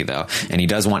lately, though. And he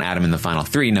does want Adam in the final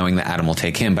 3, knowing that Adam will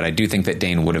take him. But I do think that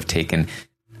Dane would have taken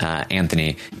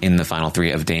Anthony in the final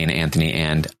 3 of Dane, Anthony,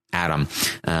 and Adam.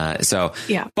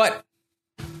 Yeah. But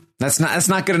that's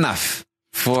not good enough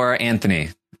for Anthony.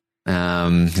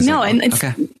 Dane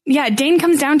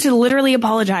comes down to literally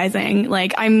apologizing.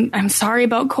 Like, I'm sorry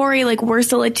about Corey. Like, we're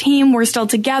still a team. We're still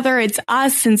together. It's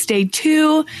us since day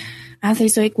 2.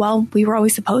 Anthony's like, well, we were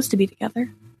always supposed to be together.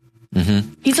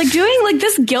 Mm-hmm. He's like, doing like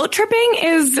this guilt tripping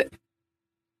is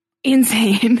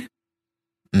insane.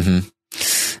 Mm-hmm.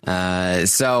 He's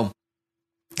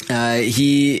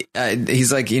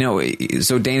like,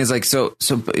 so Dane is like, so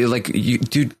like, you,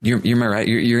 dude, you're my right.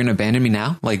 You're gonna abandon me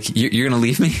now? Like, you're gonna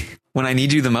leave me when I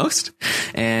need you the most?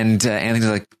 And Anthony's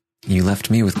like, you left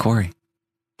me with Corey.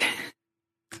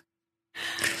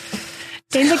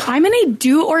 Dane's like, I'm in a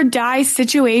do or die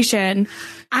situation,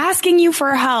 asking you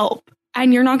for help,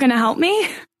 and you're not gonna help me?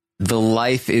 The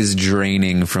life is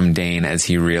draining from Dane as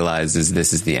he realizes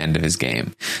this is the end of his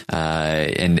game,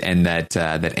 and that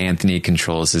Anthony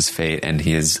controls his fate, and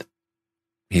he's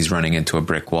running into a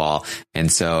brick wall.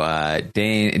 And so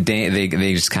Dane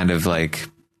they just kind of like,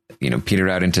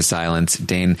 petered out into silence.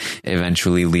 Dane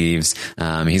eventually leaves.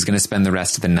 He's going to spend the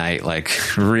rest of the night like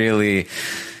really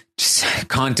just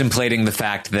contemplating the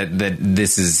fact that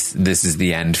this is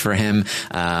the end for him.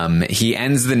 He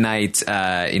ends the night,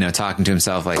 talking to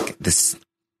himself like, this,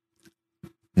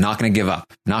 not going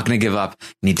to give up,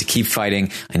 need to keep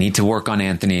fighting. I need to work on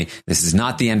Anthony. This is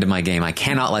not the end of my game. I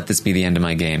cannot let this be the end of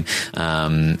my game.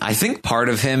 I think part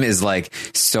of him is like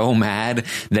so mad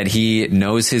that he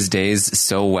knows his days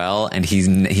so well, and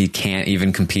he can't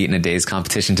even compete in a day's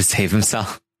competition to save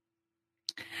himself.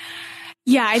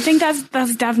 Yeah, I think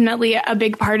that's definitely a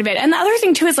big part of it. And the other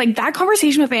thing too is like that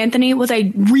conversation with Anthony was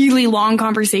a really long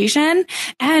conversation,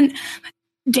 and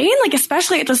Dane, like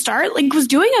especially at the start, like was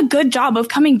doing a good job of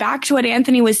coming back to what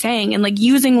Anthony was saying and like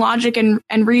using logic and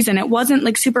reason. It wasn't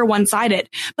like super one-sided.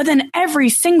 But then every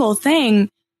single thing,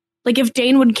 like if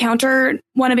Dane would counter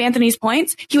one of Anthony's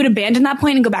points, he would abandon that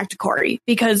point and go back to Corey,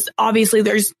 because obviously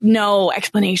there's no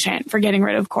explanation for getting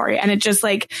rid of Corey. And it just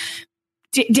like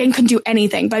Dane couldn't do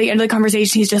anything. By the end of the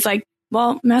conversation, he's just like,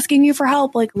 well, I'm asking you for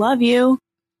help. Like, love you.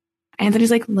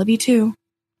 Anthony's like, love you too.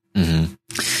 Mm-hmm.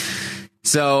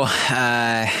 So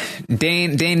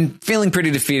Dane feeling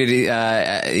pretty defeated.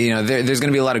 There's going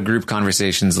to be a lot of group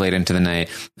conversations late into the night.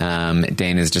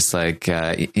 Dane is just like,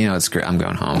 it's great. I'm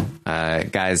going home.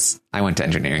 Guys, I went to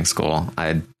engineering school.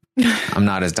 I'm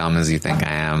not as dumb as you think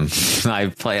I am.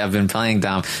 I've been playing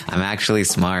dumb. I'm actually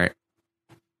smart.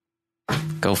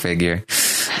 Go figure.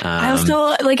 I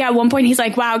also, at one point, he's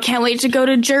like, wow, can't wait to go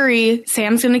to jury.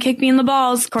 Sam's going to kick me in the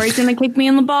balls. Corey's going to kick me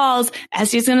in the balls.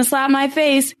 Estie's going to slap my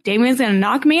face. Damien's going to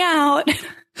knock me out.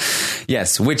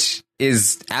 Yes, which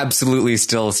is absolutely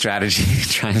still a strategy,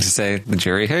 trying to say the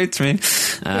jury hates me.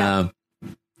 Also,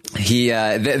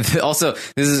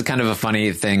 this is kind of a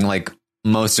funny thing,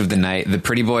 most of the night, the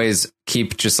pretty boys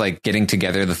keep just getting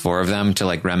together, the four of them, to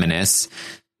reminisce.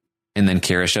 And then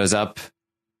Kira shows up.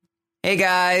 Hey,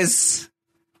 guys.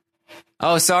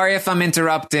 Oh, sorry if I'm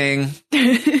interrupting.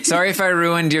 Sorry if I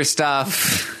ruined your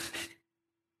stuff.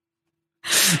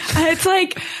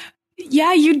 It's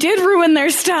yeah, you did ruin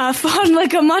their stuff on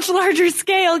a much larger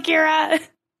scale, Kira.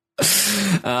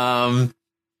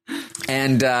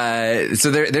 So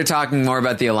they're talking more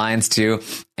about the Alliance too.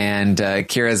 And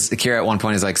Kira at one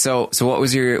point is like, so what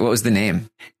was the name,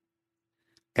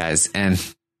 guys? And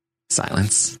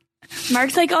silence.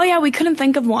 Mark's like, oh yeah, we couldn't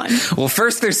think of one. Well,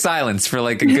 first there's silence for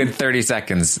a good 30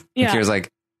 seconds. Yeah. And Kira's like,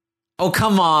 oh,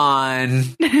 come on.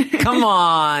 Come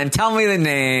on. Tell me the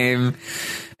name.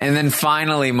 And then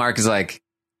finally Mark is like,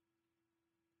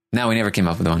 no, we never came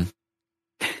up with one.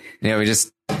 Yeah,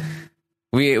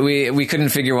 we couldn't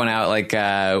figure one out.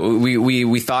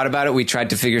 We thought about it. We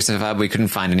tried to figure stuff out, but we couldn't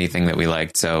find anything that we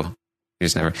liked. So we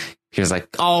just never. He was like,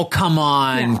 oh, come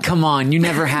on. Yeah. Come on. You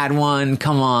never had one.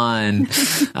 Come on.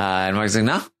 And Mark's like,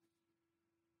 no.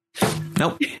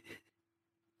 Nope.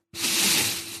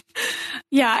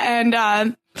 Yeah.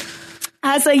 And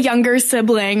as a younger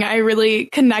sibling, I really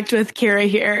connect with Kira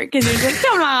here because he's like,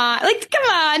 come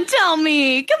on, tell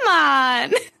me. Come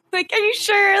on. Are you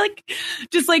sure?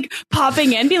 Just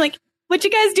popping in, being like, what you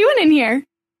guys doing in here?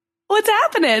 What's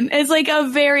happening? It's a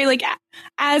very,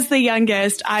 as the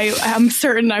youngest, I am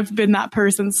certain I've been that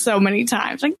person so many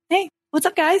times. Hey, what's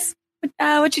up, guys?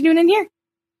 What you doing in here?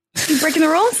 You breaking the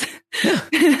rules?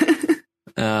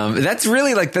 That's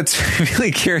really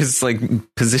Kira's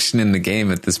position in the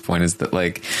game at this point is that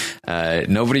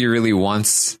nobody really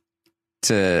wants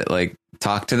to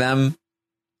talk to them.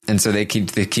 And so they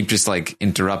keep just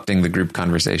interrupting the group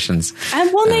conversations. And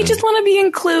they just want to be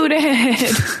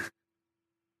included.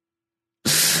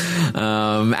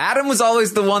 Adam was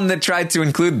always the one that tried to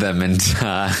include them, and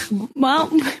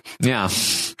yeah,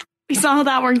 we saw how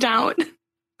that worked out.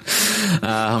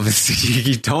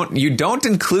 You don't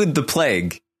include the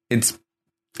plague. It's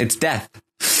death.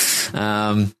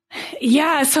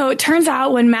 Yeah, so it turns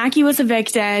out when Mackie was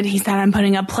evicted, he said, I'm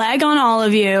putting a plague on all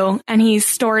of you, and he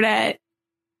stored it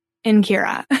in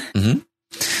Kira. Mm-hmm.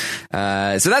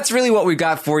 So that's really what we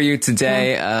got for you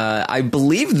today. I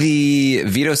believe the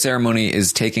veto ceremony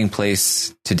is taking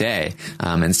place today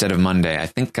instead of Monday. I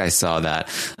think I saw that.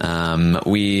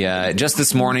 We just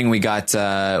this morning we got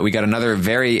another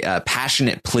very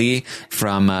passionate plea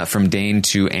from Dane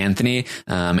to Anthony.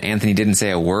 Anthony didn't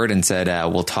say a word and said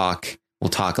we'll talk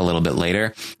a little bit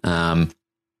later. So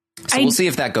we'll see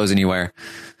if that goes anywhere.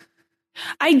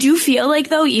 I do feel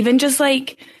though, even just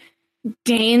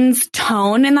Dane's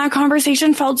tone in that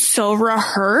conversation felt so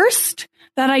rehearsed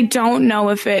that I don't know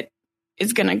if it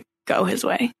is going to go his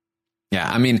way. Yeah.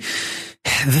 I mean,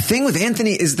 the thing with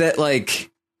Anthony is that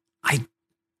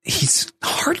he's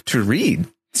hard to read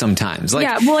sometimes.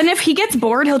 Yeah. Well, and if he gets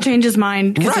bored, he'll change his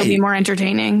mind because he'll be more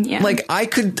entertaining. Yeah. I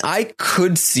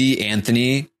could see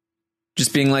Anthony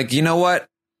just being like, you know what?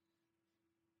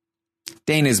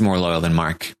 Dane is more loyal than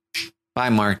Mark. Bye,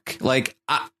 Mark.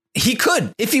 He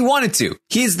could, if he wanted to.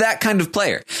 He's that kind of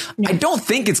player. Yeah. I don't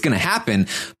think it's going to happen,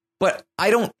 but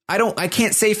I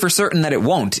can't say for certain that it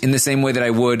won't in the same way that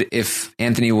I would if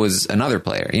Anthony was another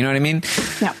player. You know what I mean?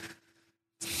 Yeah.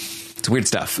 It's weird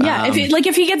stuff. Yeah.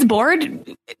 If he gets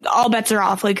bored, all bets are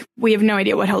off. We have no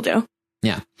idea what he'll do.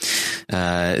 Yeah.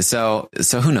 So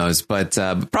who knows, but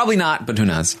probably not, but who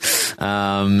knows?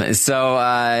 Another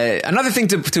thing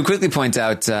to quickly point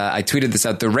out, I tweeted this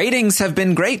out. The ratings have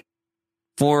been great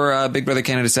for Big Brother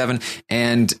Canada 7.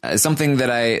 And something that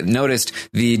I noticed,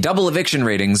 the double eviction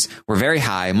ratings were very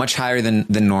high, much higher than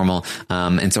normal.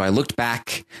 And so I looked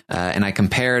back and I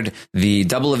compared the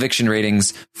double eviction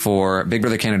ratings for Big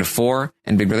Brother Canada 4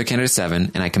 and Big Brother Canada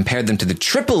 7. And I compared them to the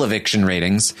triple eviction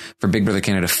ratings for Big Brother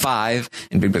Canada 5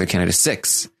 and Big Brother Canada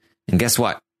 6. And guess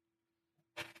what?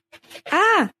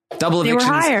 Double evictions. They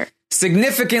were higher.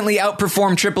 Significantly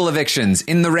outperform triple evictions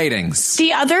in the ratings.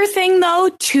 The other thing, though,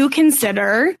 to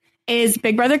consider is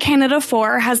Big Brother Canada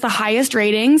 4 has the highest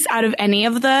ratings out of any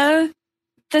of the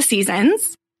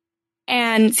seasons.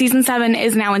 And season 7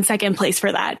 is now in second place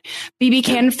for that. BB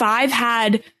Can 5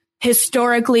 had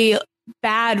historically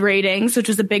bad ratings, which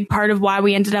was a big part of why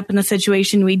we ended up in the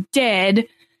situation we did.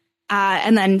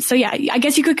 And then, so yeah, I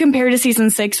guess you could compare to season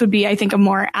 6 would be, I think, a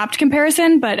more apt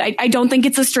comparison, but I don't think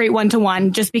it's a straight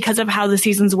 1-to-1 just because of how the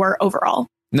seasons were overall.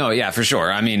 No, yeah, for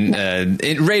sure. I mean,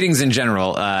 ratings in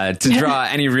general, to draw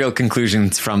any real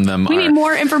conclusions from them. We need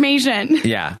more information.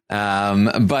 Yeah.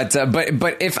 But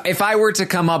if I were to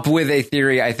come up with a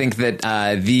theory, I think that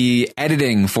the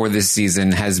editing for this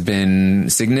season has been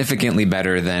significantly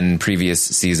better than previous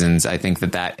seasons. I think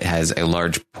that has a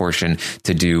large portion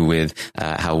to do with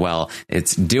how well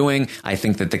it's doing. I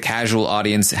think that the casual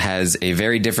audience has a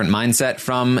very different mindset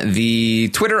from the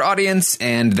Twitter audience,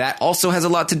 and that also has a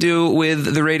lot to do with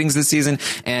the ratings this season.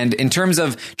 And in terms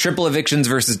of triple evictions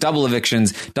versus double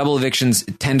evictions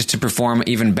tend to perform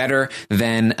even better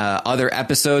than other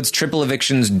episodes. Triple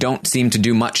evictions don't seem to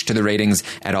do much to the ratings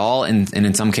at all, and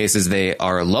in some cases they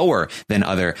are lower than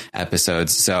other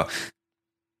episodes. So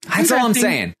that's all I'm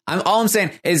saying. All I'm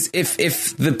saying is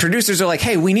if the producers are like,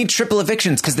 hey, we need triple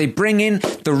evictions because they bring in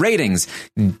the ratings,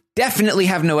 definitely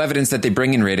have no evidence that they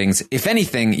bring in ratings. If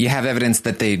anything, you have evidence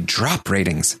that they drop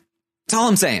ratings. That's all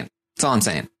I'm saying. That's all I'm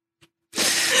saying.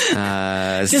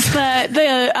 Just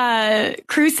the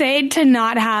crusade to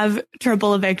not have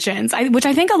triple evictions, which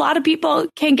I think a lot of people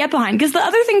can get behind. Because the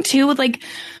other thing too, with like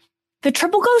the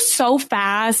triple goes so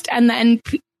fast, and then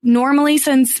normally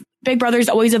since Big Brother's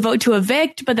always a vote to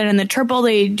evict, but then in the triple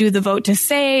they do the vote to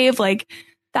save. Like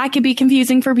that could be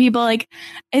confusing for people. Like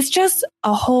it's just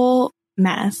a whole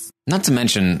mess. Not to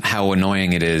mention how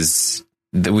annoying it is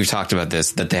that we've talked about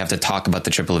this, that they have to talk about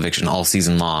the triple eviction all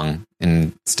season long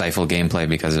and stifle gameplay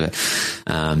because of it.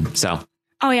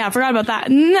 Oh yeah, I forgot about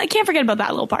that. I can't forget about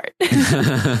that little part.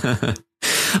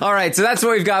 All right, so that's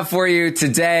what we've got for you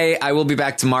today. I will be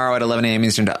back tomorrow at 11 a.m.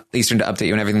 Eastern to update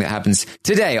you on everything that happens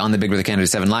today on the Big Brother Canada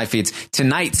 7 live feeds.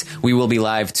 Tonight, we will be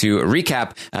live to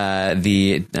recap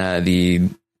the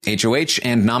HOH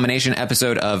and nomination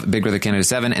episode of Big Brother Canada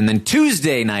 7. And then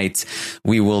Tuesday night,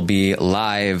 we will be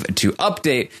live to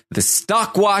update the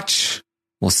Stock Watch.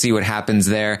 We'll see what happens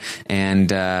there and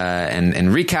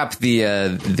recap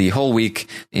the whole week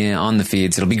on the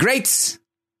feeds. It'll be great. It'll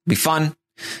be fun.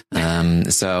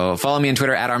 So follow me on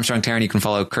Twitter at Armstrong Taryn. You can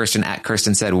follow Kirsten at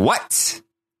Kirsten Said What?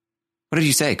 What did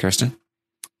you say, Kirsten?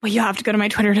 Well, you have to go to my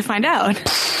Twitter to find out.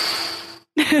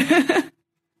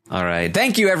 All right.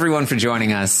 Thank you, everyone, for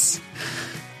joining us.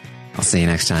 I'll see you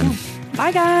next time.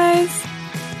 Bye, guys.